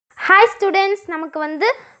Hi students, நமக்கு வந்து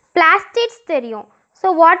plastids தெரியும். So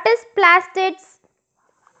what is plastids?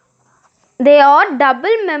 They are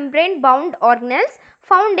double membrane bound organelles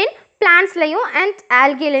found in plants லையும் and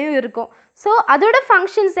algae லையும் இருக்கும். So அதோட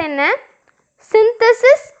functions என்ன?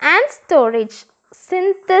 Synthesis and storage.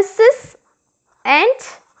 Synthesis and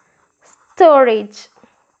storage.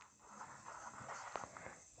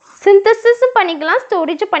 Synthesis பண்ணிக்கலாம்,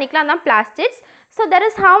 storage பண்ணிக்கலாம், அதான் plastids. So there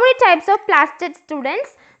is how many types of plastids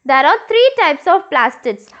students? There are 3 types of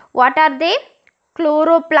plastids. What are they?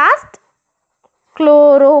 Chloroplast,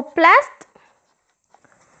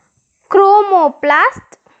 chromoplast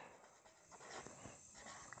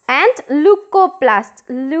and leucoplast.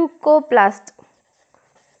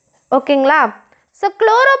 ஓகேங்களா? So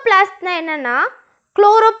chloroplast னா என்னன்னா,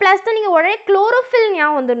 chloroplast நீங்க உடனே chlorophyll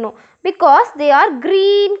ஞாபகம் வந்துடணும். Because they are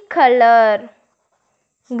green color.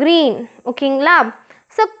 Green. ஓகேங்களா?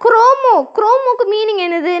 So chromoக்கு meaning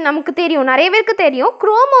என்னது நமக்கு தெரியும், நிறைய பேருக்கு தெரியும்.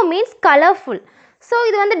 Chromo means colorful. So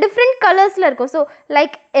இது வந்து different colorsல இருக்கும். So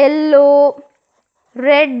like yellow,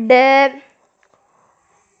 red,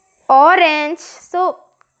 orange. So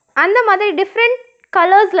அந்த மாதிரி different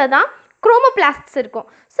colorsல தான் chromoplasts இருக்கும்.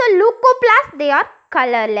 So leucoplasts, they are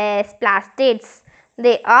colorless plastids.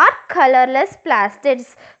 They are colorless plastids.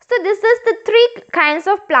 So this is the 3 kinds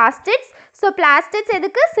of plastids. So plastids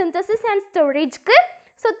எதுக்கு? Synthesis and storage க்கு.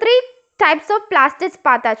 So 3 types of plastids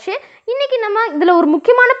பார்த்தாச்சு. இன்னைக்கு நம்ம இதுல ஒரு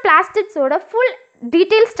முக்கியமான plastids ஓட full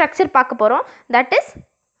detail structure பார்க்க போறோம். That is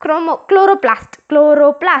chloroplast.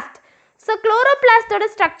 So chloroplast ஓட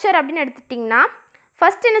structure அப்படின்னு எடுத்துட்டீங்கன்னா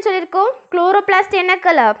first என்ன சொல்லிருக்கோம்? Chloroplast என்ன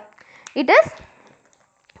color? It is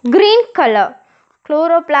green color.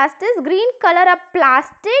 Chloroplast is green color of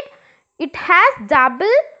plastid. It has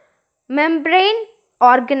double membrane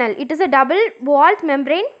organelle. It is a double walled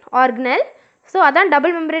membrane organelle. So அதான்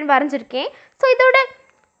double membrane வரைஞ்சிருக்கேன். So இதோட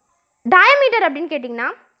diameter அப்படின்னு கேட்டிங்கன்னா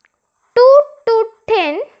 2 to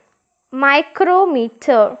 10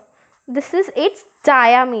 micrometer. This is its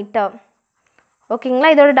diameter. ஓகேங்களா?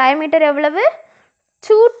 இதோட diameter எவ்வளவு?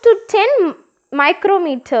 2 to 10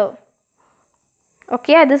 micrometer.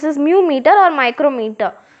 Okay, this is mu meter or micrometer.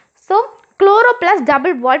 So chloroplast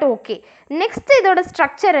double walled. Okay, next இதோட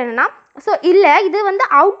structure என்னன்னா, so இல்ல இது வந்து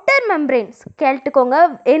outer membranes கேட்டுக்கோங்க.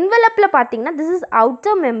 envelopeல பாத்தீங்கன்னா this is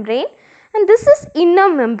outer membrane and this is inner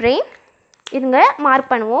membrane. இருங்க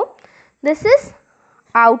மார்க் பண்ணுவோம். This is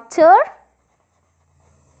outer,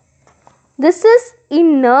 this is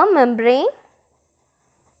inner membrane.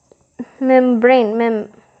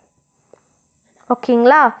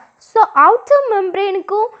 ஓகேங்களா? So outer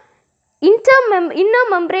membraneக்கும் inner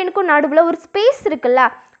membraneக்கும் நடுவுல ஒரு ஸ்பேஸ் இருக்குல்ல,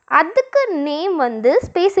 அதுக்கு நேம் வந்து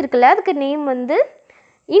ஸ்பேஸ் இருக்குல்ல, அதுக்கு நேம் வந்து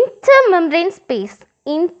intermembrane space.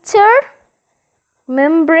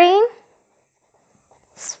 Intermembrane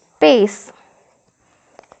space.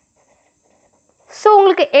 So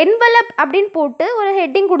உங்களுக்கு envelope அப்படின்னு போட்டு ஒரு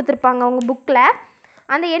ஹெட்டிங் கொடுத்துருப்பாங்க உங்கள் புக்கில்.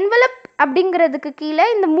 அந்த envelope அப்படிங்கிறதுக்கு கீழே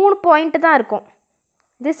இந்த 3 பாயிண்ட் தான் இருக்கும்.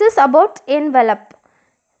 This is about envelope.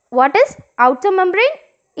 What is outer membrane,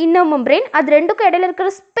 inner membrane? அது ரெண்டுக்கும் இடையில இருக்கிற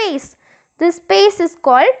space. This space is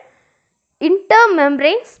called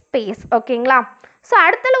intermembrane space. ஓகேங்களா? ஸோ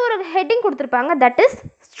அடுத்தல ஒரு ஹெட்டிங் கொடுத்துருப்பாங்க, that is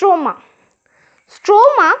stroma.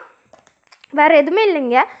 Stroma வேறு எதுவுமே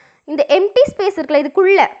இல்லைங்க, இந்த empty space இருக்குல்ல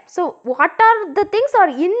இதுக்குள்ள. So what are the things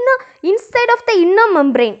are inside of the inner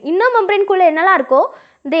membrane? inner membrane குள்ள என்னெல்லாம் இருக்கோ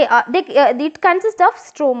it consists of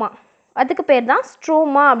stroma. அதுக்கு பேர் தான்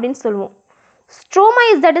stroma அப்படின்னு சொல்லுவோம். Stroma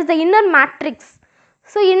is the inner matrix.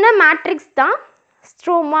 So inner matrix தான்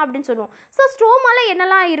stroma அப்படின்னு சொல்லுவோம். So stromaல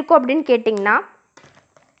என்னெல்லாம் இருக்கும் அப்படின்னு கேட்டிங்கன்னா,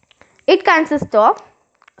 it consists of,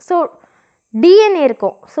 so DNA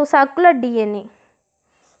இருக்கும். So circular DNA.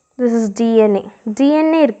 This is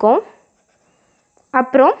DNA இருக்கும்.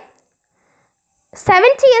 அப்புறம்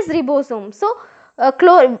 70S ribosome. So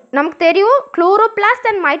நமக்கு தெரியும் chloroplast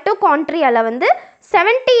and mitochondriaல வந்து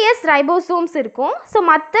 70S ribosomes இருக்கும். ஸோ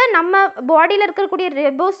மற்ற நம்ம பாடியில் இருக்கக்கூடிய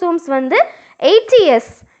ribosomes வந்து 80S.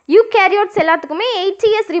 யூகேரியோட்ஸ் எல்லாத்துக்குமே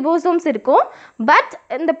 80S ribosomes இருக்கும். பட்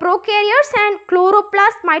இந்த prokaryotes and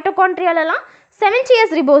chloroplast மைட்டோகாண்ட்ரியாலலாம்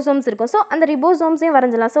 70S ribosomes இருக்கும். ஸோ அந்த ரிபோசோம்ஸையும்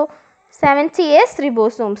வரைஞ்சலாம். So 70S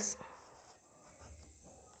ribosomes.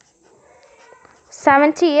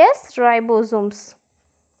 70S ribosomes.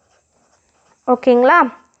 ஓகேங்களா?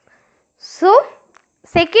 So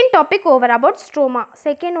second topic over about stroma.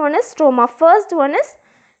 Second one is stroma. First one is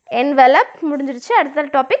envelope. முடிஞ்சிருச்சு. அடுத்த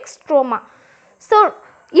topic stroma. So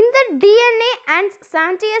இந்த DNA and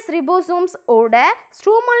 70S ribosomes ஓட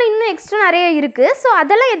ஸ்ட்ரோமால இன்னும் extra நிறைய இருக்கு. ஸோ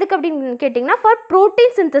அதெல்லாம் எதுக்கு அப்படின்னு கேட்டிங்கன்னா, ஃபார்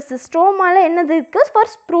ப்ரோட்டீன் சிந்தசிஸ். ஸ்ட்ரோமால என்னது இருக்கு?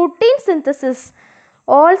 For protein synthesis.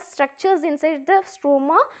 All structures inside the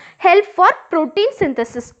stroma help for protein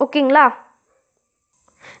synthesis. ஓகேங்களா?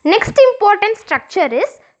 Next important structure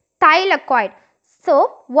is thylakoid. So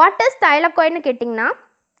what is thylakoid னு கேட்டிங்கன்னா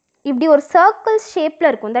இப்படி ஒரு circle shapeல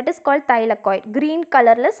இருக்கும். That is called thylakoid. Green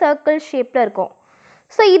colorல circle shapeல இருக்கும்.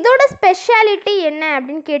 So இதோட speciality என்ன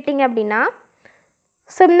அப்படின்னு கேட்டிங்க அப்படின்னா,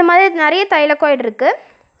 so இந்த மாதிரி நிறைய thylakoid இருக்கு.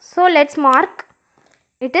 So let's mark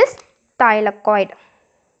it is thylakoid.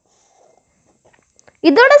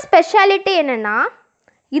 இதோட ஸ்பெஷாலிட்டி என்னன்னா,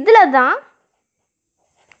 இதில் தான்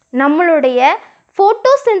நம்மளுடைய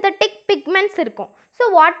photosynthetic pigments இருக்கும். So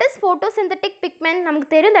what is photosynthetic pigment நமக்கு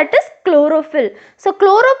தெரியும், தட் இஸ் chlorophyll. ஸோ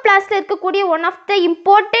chloroplastல இருக்கக்கூடிய one of the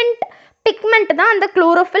important pigment தான் அந்த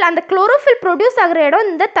chlorophyll. அந்த chlorophyll ப்ரொடியூஸ் ஆகிற இடம்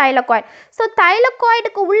இந்த தைலகாய்டு. ஸோ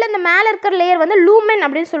தைலகாய்டுக்கு உள்ள இந்த மேலே இருக்கிற லேயர் வந்து லூமென்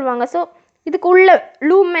அப்படின்னு சொல்லுவாங்க. ஸோ இதுக்கு உள்ள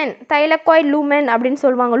லூமென், தைலகாய்டு லூமென் அப்படின்னு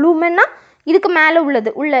சொல்லுவாங்க. லூமென்னா இதுக்கு மேலே உள்ளது,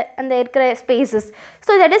 உள்ள அந்த இருக்கிற spaces.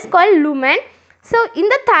 So that is called lumen. So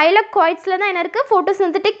இந்த தைலகாய்ட்ஸில் தான் என்ன இருக்குது,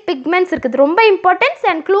 ஃபோட்டோசிந்தட்டிக் பிக்மெண்ட்ஸ் இருக்குது. ரொம்ப இம்பார்ட்டன்ஸ்.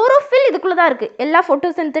 அண்ட் குளோரோஃபில் இதுக்குள்ளே தான் இருக்குது, எல்லா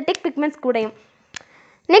ஃபோட்டோசிந்தட்டிக் பிக்மெண்ட்ஸ் கூடயும்.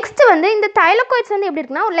 நெக்ஸ்ட்டு வந்து இந்த தைலகாய்ட்ஸ் வந்து எப்படி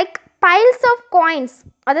இருக்குன்னா, லைக் பைல்ஸ் ஆஃப் காயின்ஸ்,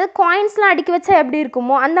 அதாவது காயின்ஸ்லாம் அடுக்கி வச்சா எப்படி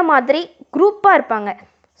இருக்குமோ அந்த மாதிரி குரூப்பாக இருப்பாங்க.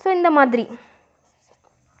 ஸோ இந்த மாதிரி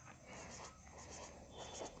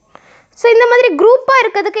குரூப்பாக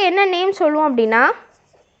இருக்கிறதுக்கு என்ன நேம் சொல்லுவோம் அப்படின்னா,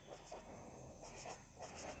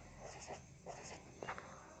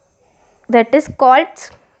 that is called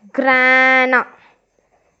grana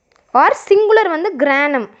or singular வந்து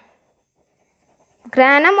granum.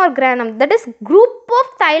 Granum or granum, that is group of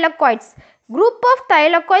thylakoids. Group of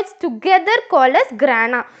thylakoids together called as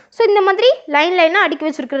grana. So இந்த மாதிரி லைனாக அடுக்கி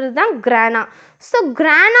வச்சுருக்கிறது தான் grana. ஸோ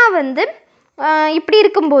grana வந்து இப்படி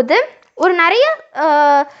இருக்கும்போது ஒரு நிறைய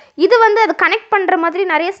இது வந்து அது கனெக்ட் பண்ணுற மாதிரி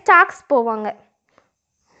நிறைய ஸ்டாக்ஸ் போவாங்க.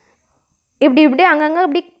 இப்படி அங்கங்கே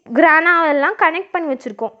இப்படி கிரானாவெல்லாம் கனெக்ட் பண்ணி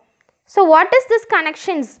வச்சுருக்கோம். So what is this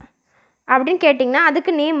connections அப்படின்னு கேட்டிங்கன்னா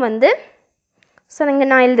அதுக்கு நேம் வந்து, ஸோ இங்கே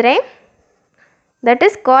நான் எழுதுகிறேன், that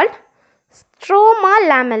is called stroma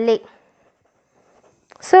லேமெல்லே.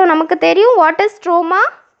 So நமக்கு தெரியும் what is stroma,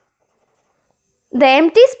 the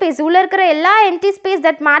empty space, உள்ள இருக்கிற எல்லா empty space,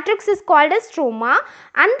 that matrix is called as stroma.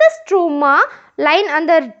 அந்த stroma லைன்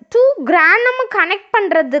அந்த டூ கிரானம் கனெக்ட்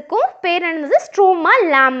பண்ணுறதுக்கும் பேர் என்னது, stroma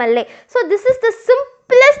லேமெல்லே. So this is the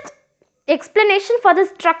simplest explanation for the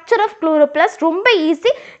structure of chloroplast. ரொம்ப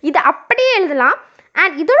ஈஸி, இது அப்படியே எழுதலாம்.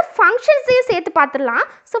 அண்ட் இதோட ஃபங்க்ஷன்ஸையும் சேர்த்து பார்த்துடலாம்.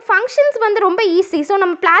 ஸோ ஃபங்க்ஷன்ஸ் வந்து ரொம்ப ஈஸி. ஸோ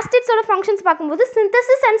நம்ம பிளாஸ்டிக்ஸோட ஃபங்க்ஷன்ஸ் பார்க்கும்போது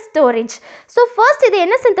synthesis and storage. So first இது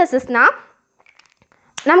என்ன சிந்தசிஸ்னா,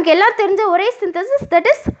 நமக்கு எல்லாம் தெரிஞ்ச ஒரே synthesis, that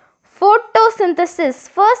is photosynthesis.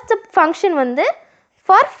 First function வந்து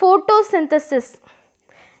ஃபார் ஃபோட்டோசிந்தசிஸ்.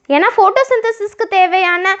 ஏன்னா ஃபோட்டோசிந்தசிஸ்க்கு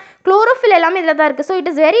தேவையான குளோரோஃபில் எல்லாமே இதில் தான் இருக்குது. So it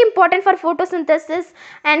is very important for photosynthesis.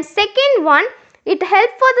 And second one, it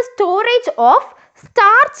help for the storage of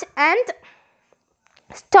starch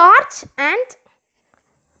and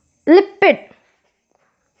lipid.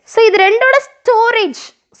 So இது ரெண்டோட ஸ்டோரேஜ்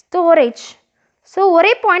ஸோ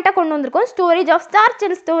ஒரே பாயிண்ட்டாக கொண்டு வந்திருக்கோம், storage of starch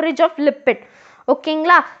and storage of lipid.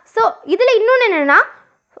 ஓகேங்களா? ஸோ இதில் இன்னொன்று என்னென்னா,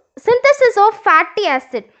 synthesis of fatty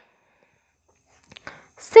acid.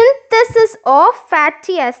 Synthesis of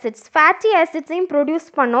fatty ஆசிட்ஸையும் produce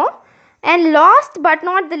பண்ணோம். And last but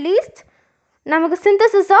not the least, நமக்கு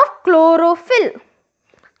சிந்தசிஸ் ஆஃப் குளோரோஃபில்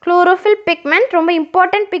பிக்மெண்ட், ரொம்ப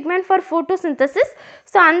important pigment for photosynthesis.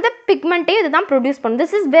 So அந்த பிக்மெண்ட்டையும் இதுதான் produce பண்ணும்.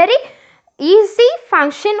 This is very easy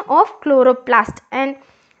function of chloroplast. And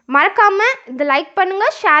மறக்காமல் இதை like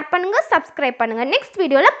பண்ணுங்கள், share பண்ணுங்கள், சப்ஸ்கிரைப் பண்ணுங்கள். நெக்ஸ்ட்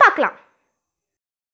வீடியோவில் பார்க்கலாம்.